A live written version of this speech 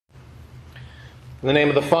In the name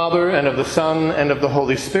of the Father, and of the Son, and of the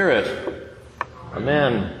Holy Spirit.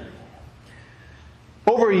 Amen.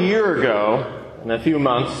 Over a year ago, in a few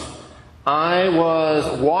months, I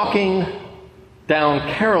was walking down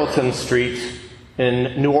Carrollton Street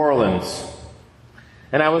in New Orleans.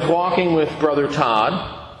 And I was walking with Brother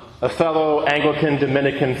Todd, a fellow Anglican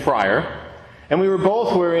Dominican friar, and we were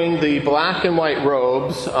both wearing the black and white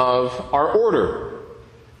robes of our order.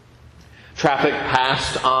 Traffic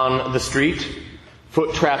passed on the street.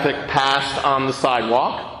 Foot traffic passed on the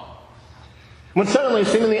sidewalk. When suddenly,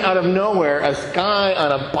 seemingly out of nowhere, a guy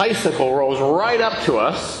on a bicycle rolls right up to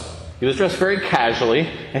us. He was dressed very casually,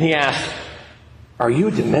 and he asked, "Are you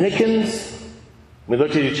Dominicans?" We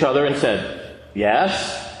looked at each other and said,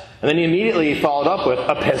 "Yes." And then he immediately followed up with,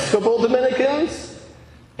 "Episcopal Dominicans?"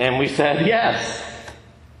 And we said, "Yes."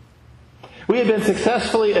 We had been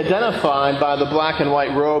successfully identified by the black and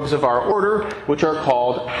white robes of our order, which are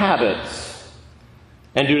called habits.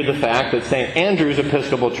 And due to the fact that St. Andrew's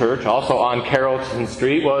Episcopal Church, also on Carrollton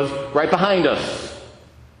Street, was right behind us.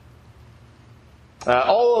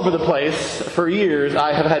 All over the place, for years,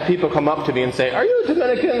 I have had people come up to me and say, "Are you a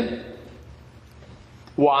Dominican?"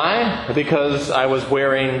 Why? Because I was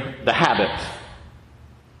wearing the habit.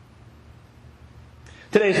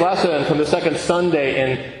 Today's lesson from the second Sunday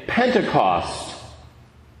in Pentecost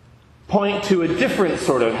point to a different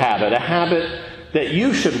sort of habit, a habit that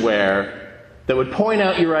you should wear that would point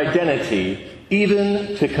out your identity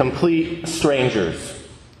even to complete strangers.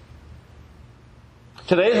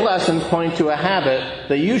 Today's lessons point to a habit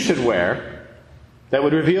that you should wear that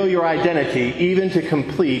would reveal your identity even to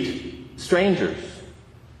complete strangers.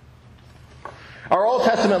 Our Old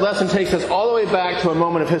Testament lesson takes us all the way back to a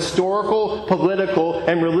moment of historical, political,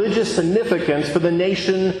 and religious significance for the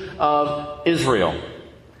nation of Israel.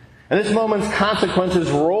 And this moment's consequences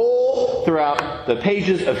roll throughout the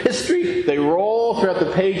pages of history, they roll throughout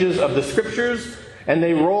the pages of the Scriptures, and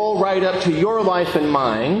they roll right up to your life and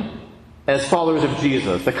mine as followers of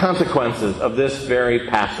Jesus, the consequences of this very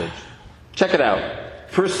passage. Check it out.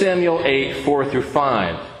 1 Samuel 8, 4 through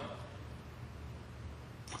 5.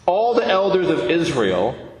 All the elders of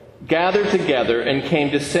Israel gathered together and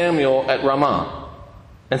came to Samuel at Ramah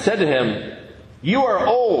and said to him, "You are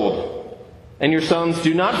old, and your sons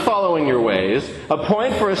do not follow in your ways.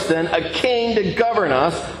 Appoint for us then a king to govern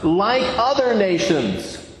us like other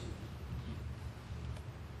nations."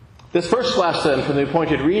 This first lesson from the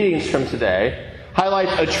appointed readings from today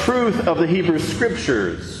highlights a truth of the Hebrew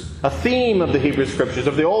Scriptures, a theme of the Hebrew Scriptures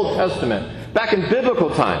of the Old Testament. Back in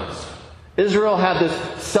biblical times, Israel had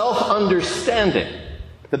this self-understanding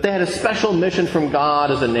that they had a special mission from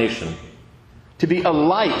God as a nation, to be a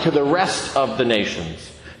light to the rest of the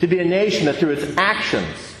nations, to be a nation that through its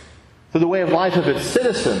actions, through the way of life of its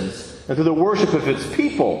citizens, and through the worship of its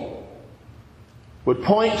people, would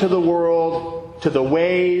point to the world to the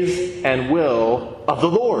ways and will of the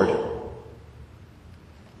Lord.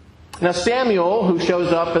 Now Samuel, who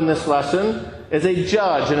shows up in this lesson, is a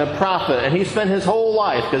judge and a prophet, and he spent his whole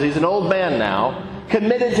life, because he's an old man now,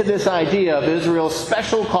 committed to this idea of Israel's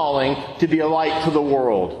special calling to be a light to the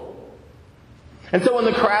world. And so when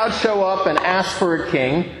the crowd show up and ask for a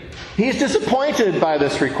king, he's disappointed by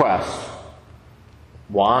this request.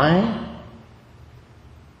 Why?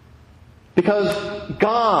 Because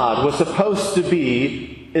God was supposed to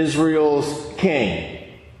be Israel's king.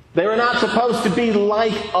 They were not supposed to be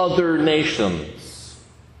like other nations.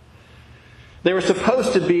 They were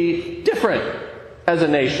supposed to be different as a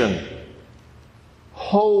nation.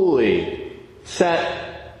 Holy,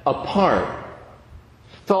 set apart.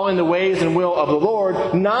 Following the ways and will of the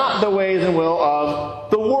Lord, not the ways and will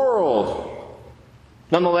of the world.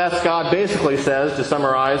 Nonetheless, God basically says, to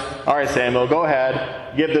summarize, "All right, Samuel, go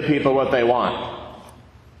ahead, give the people what they want."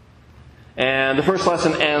 And the first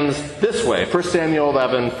lesson ends this way, 1 Samuel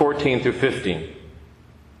 11, 14 through 15.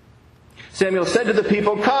 Samuel said to the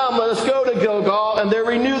people, "Come, let us go to Gilgal, and there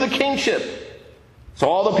renew the kingship." So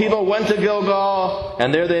all the people went to Gilgal,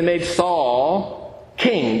 and there they made Saul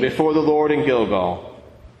king before the Lord in Gilgal.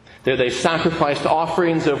 There they sacrificed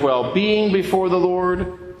offerings of well-being before the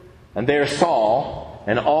Lord, and there Saul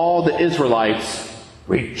and all the Israelites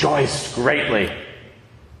rejoiced greatly.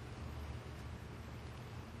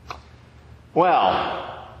 Well,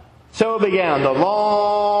 so began the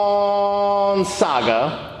long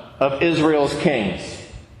saga of Israel's kings.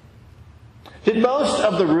 Did most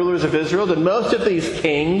of the rulers of Israel, did most of these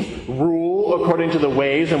kings rule according to the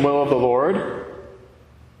ways and will of the Lord?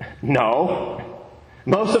 No.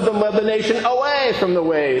 Most of them led the nation away from the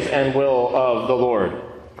ways and will of the Lord.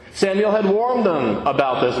 Samuel had warned them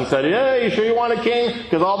about this and said, "Yeah, you sure you want a king?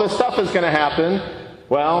 Because all this stuff is going to happen."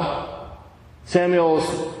 Well,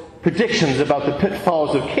 Samuel's predictions about the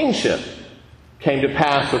pitfalls of kingship came to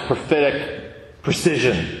pass with prophetic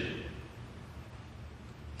precision.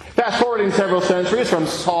 Fast forwarding several centuries from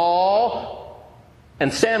Saul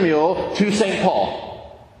and Samuel to St.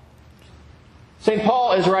 Paul. St.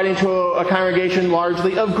 Paul is writing to a congregation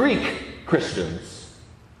largely of Greek Christians,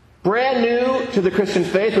 brand new to the Christian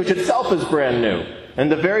faith, which itself is brand new. In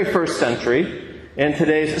the very first century, in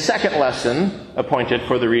today's second lesson appointed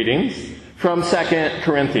for the readings from 2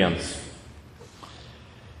 Corinthians.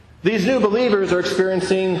 These new believers are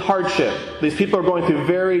experiencing hardship. These people are going through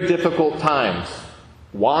very difficult times.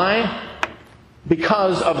 Why?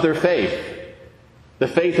 Because of their faith. The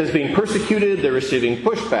faith is being persecuted, they're receiving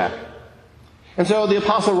pushback. And so the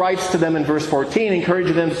apostle writes to them in verse 14,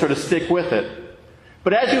 encouraging them to sort of stick with it.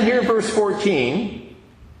 But as you hear verse 14,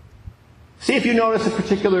 see if you notice a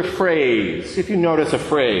particular phrase. See if you notice a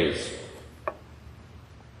phrase.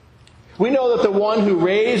 We know that the one who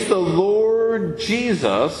raised the Lord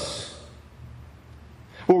Jesus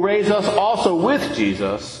will raise us also with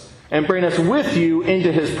Jesus and bring us with you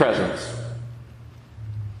into His presence.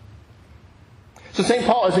 So St.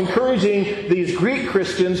 Paul is encouraging these Greek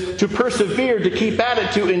Christians to persevere, to keep at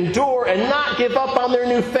it, to endure, and not give up on their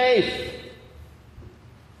new faith.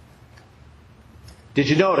 Did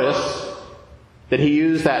you notice that he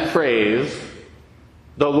used that phrase,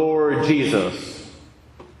 the Lord Jesus?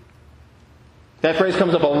 That phrase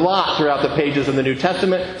comes up a lot throughout the pages of the New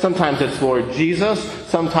Testament. Sometimes it's Lord Jesus.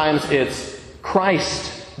 Sometimes it's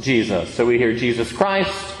Christ Jesus. So we hear Jesus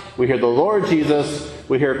Christ. We hear the Lord Jesus.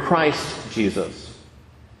 We hear Christ Jesus.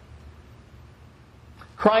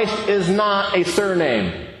 Christ is not a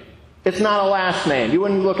surname. It's not a last name. You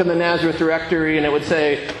wouldn't look in the Nazareth directory and it would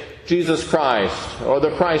say Jesus Christ or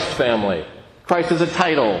the Christ family. Christ is a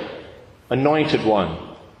title, anointed one,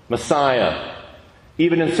 Messiah,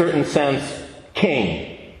 even in certain sense,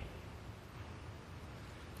 King.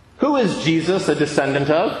 Who is Jesus a descendant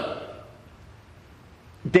of?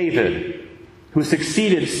 David, who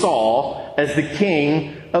succeeded Saul as the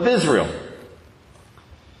king of Israel.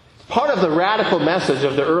 Part of the radical message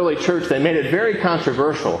of the early church that made it very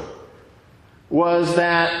controversial was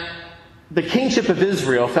that the kingship of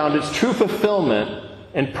Israel found its true fulfillment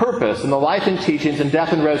and purpose in the life and teachings and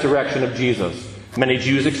death and resurrection of Jesus. Many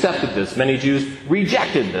Jews accepted this. Many Jews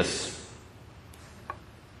rejected this.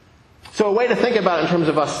 So a way to think about it in terms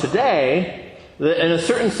of us today, in a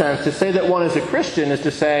certain sense, to say that one is a Christian is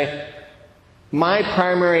to say, my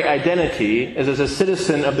primary identity is as a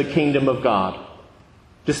citizen of the kingdom of God.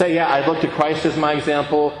 To say, yeah, I look to Christ as my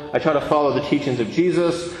example. I try to follow the teachings of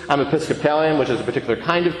Jesus. I'm Episcopalian, which is a particular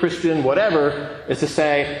kind of Christian. Whatever, is to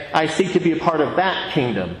say, I seek to be a part of that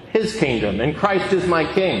kingdom, His kingdom, and Christ is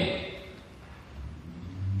my King.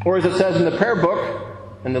 Or as it says in the prayer book,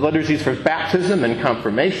 in the liturgies for baptism and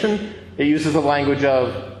confirmation, it uses the language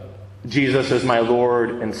of Jesus as my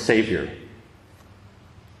Lord and Savior.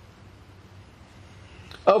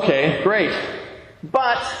 Okay, great.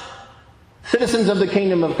 But citizens of the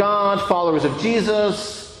kingdom of God, followers of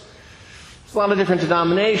Jesus, there's a lot of different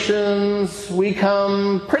denominations. We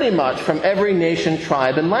come pretty much from every nation,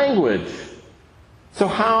 tribe, and language. So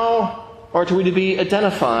how are we to be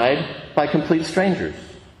identified by complete strangers?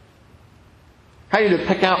 How are you to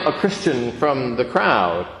pick out a Christian from the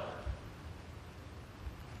crowd?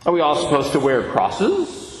 Are we all supposed to wear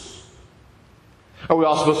crosses? Are we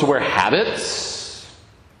all supposed to wear habits?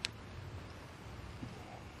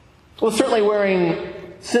 Well, certainly wearing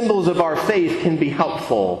symbols of our faith can be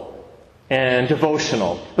helpful and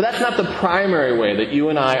devotional. But that's not the primary way that you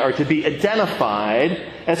and I are to be identified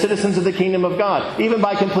as citizens of the kingdom of God, even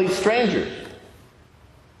by complete strangers.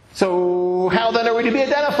 So how then are we to be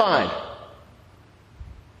identified?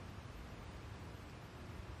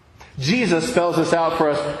 Jesus spells this out for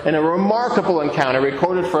us in a remarkable encounter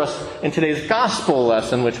recorded for us in today's gospel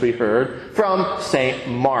lesson, which we heard from St.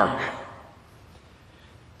 Mark.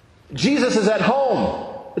 Jesus is at home.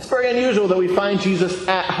 It's very unusual that we find Jesus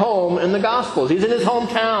at home in the Gospels. He's in his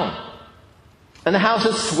hometown. And the house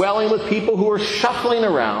is swelling with people who are shuffling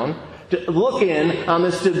around to look in on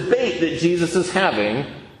this debate that Jesus is having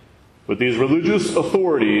with these religious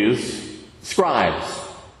authorities, scribes.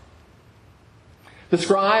 The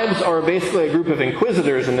scribes are basically a group of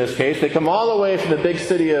inquisitors in this case. They come all the way from the big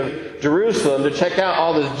city of Jerusalem to check out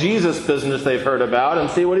all this Jesus business they've heard about and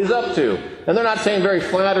see what he's up to. And they're not saying very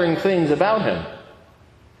flattering things about him.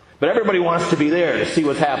 But everybody wants to be there to see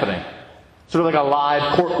what's happening. Sort of like a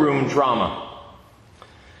live courtroom drama.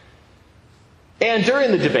 And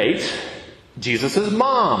during the debate, Jesus'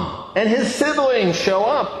 mom and his siblings show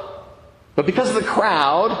up. But because of the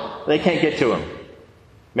crowd, they can't get to him.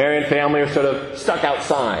 Mary and family are sort of stuck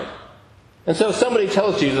outside. And so somebody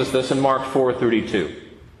tells Jesus this in Mark 4:32.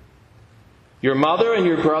 Your mother and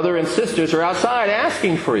your brother and sisters are outside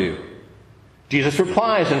asking for you. Jesus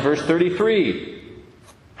replies in verse 33,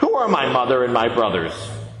 who are my mother and my brothers?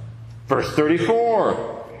 Verse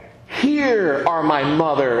 34, here are my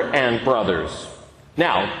mother and brothers.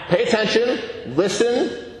 Now, pay attention,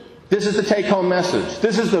 listen. This is the take-home message.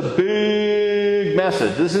 This is the big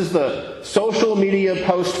message. This is the social media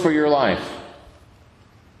post for your life.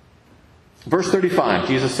 Verse 35,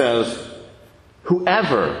 Jesus says,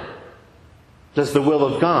 whoever does the will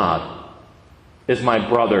of God is my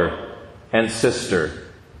brother and sister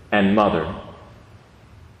and mother.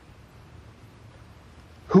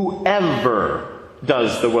 Whoever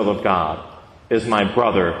does the will of God is my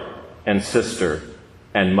brother and sister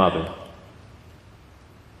and mother.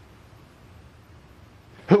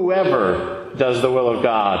 Whoever does the will of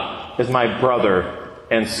God is my brother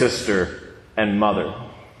and sister and mother.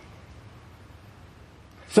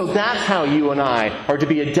 So that's how you and I are to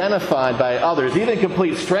be identified by others, even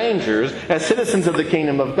complete strangers, as citizens of the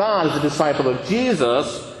kingdom of God, as a disciple of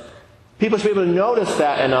Jesus. People should be able to notice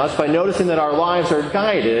that in us by noticing that our lives are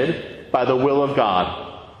guided by the will of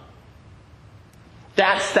God.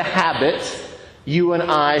 That's the habit you and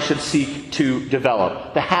I should seek to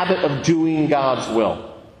develop. The habit of doing God's will.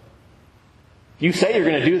 You say you're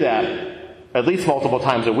going to do that at least multiple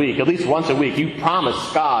times a week, at least once a week. You promise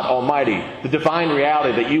God Almighty, the divine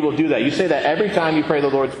reality, that you will do that. You say that every time you pray the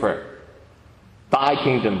Lord's Prayer. Thy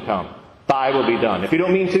kingdom come. Thy will be done. If you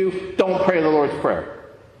don't mean to, don't pray the Lord's Prayer.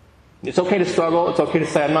 It's okay to struggle. It's okay to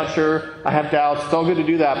say, I'm not sure. I have doubts. It's all good to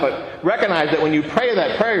do that. But recognize that when you pray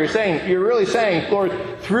that prayer, you're really saying,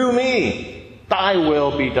 Lord, through me, thy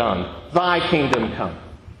will be done. Thy kingdom come.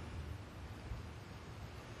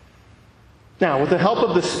 Now, with the help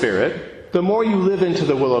of the Spirit, the more you live into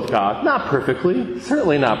the will of God, not perfectly,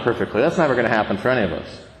 certainly not perfectly, that's never going to happen for any of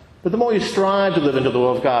us, but the more you strive to live into the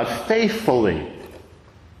will of God faithfully,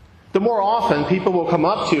 the more often people will come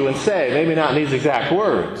up to you and say, maybe not in these exact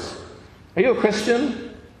words, are you a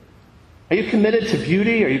Christian? Are you committed to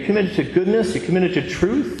beauty? Are you committed to goodness? Are you committed to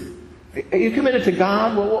truth? Are you committed to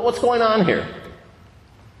God? Well, what's going on here?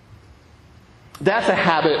 That's a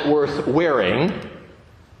habit worth wearing.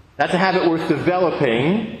 That's a habit worth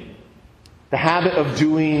developing. The habit of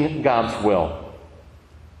doing God's will.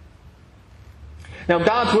 Now,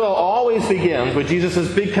 God's will always begins with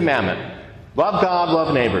Jesus' big commandment. Love God,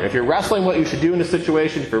 love neighbor. If you're wrestling what you should do in a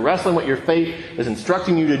situation, if you're wrestling what your faith is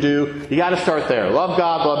instructing you to do, you got to start there. Love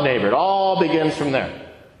God, love neighbor. It all begins from there.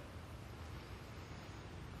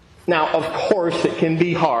 Now, of course, it can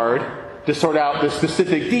be hard to sort out the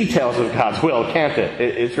specific details of God's will, can't it?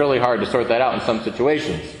 It's really hard to sort that out in some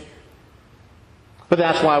situations. But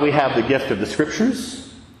that's why we have the gift of the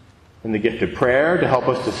Scriptures and the gift of prayer to help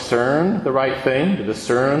us discern the right thing, to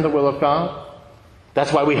discern the will of God.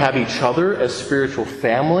 That's why we have each other as spiritual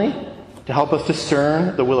family to help us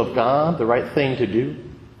discern the will of God, the right thing to do.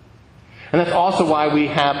 And that's also why we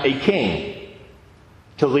have a king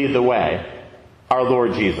to lead the way, our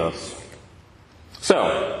Lord Jesus.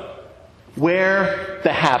 So, wear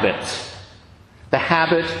the habit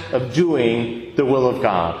of doing the will of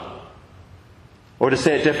God. Or to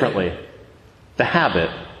say it differently, the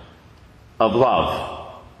habit of love.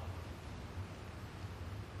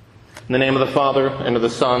 In the name of the Father, and of the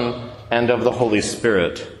Son, and of the Holy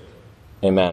Spirit. Amen.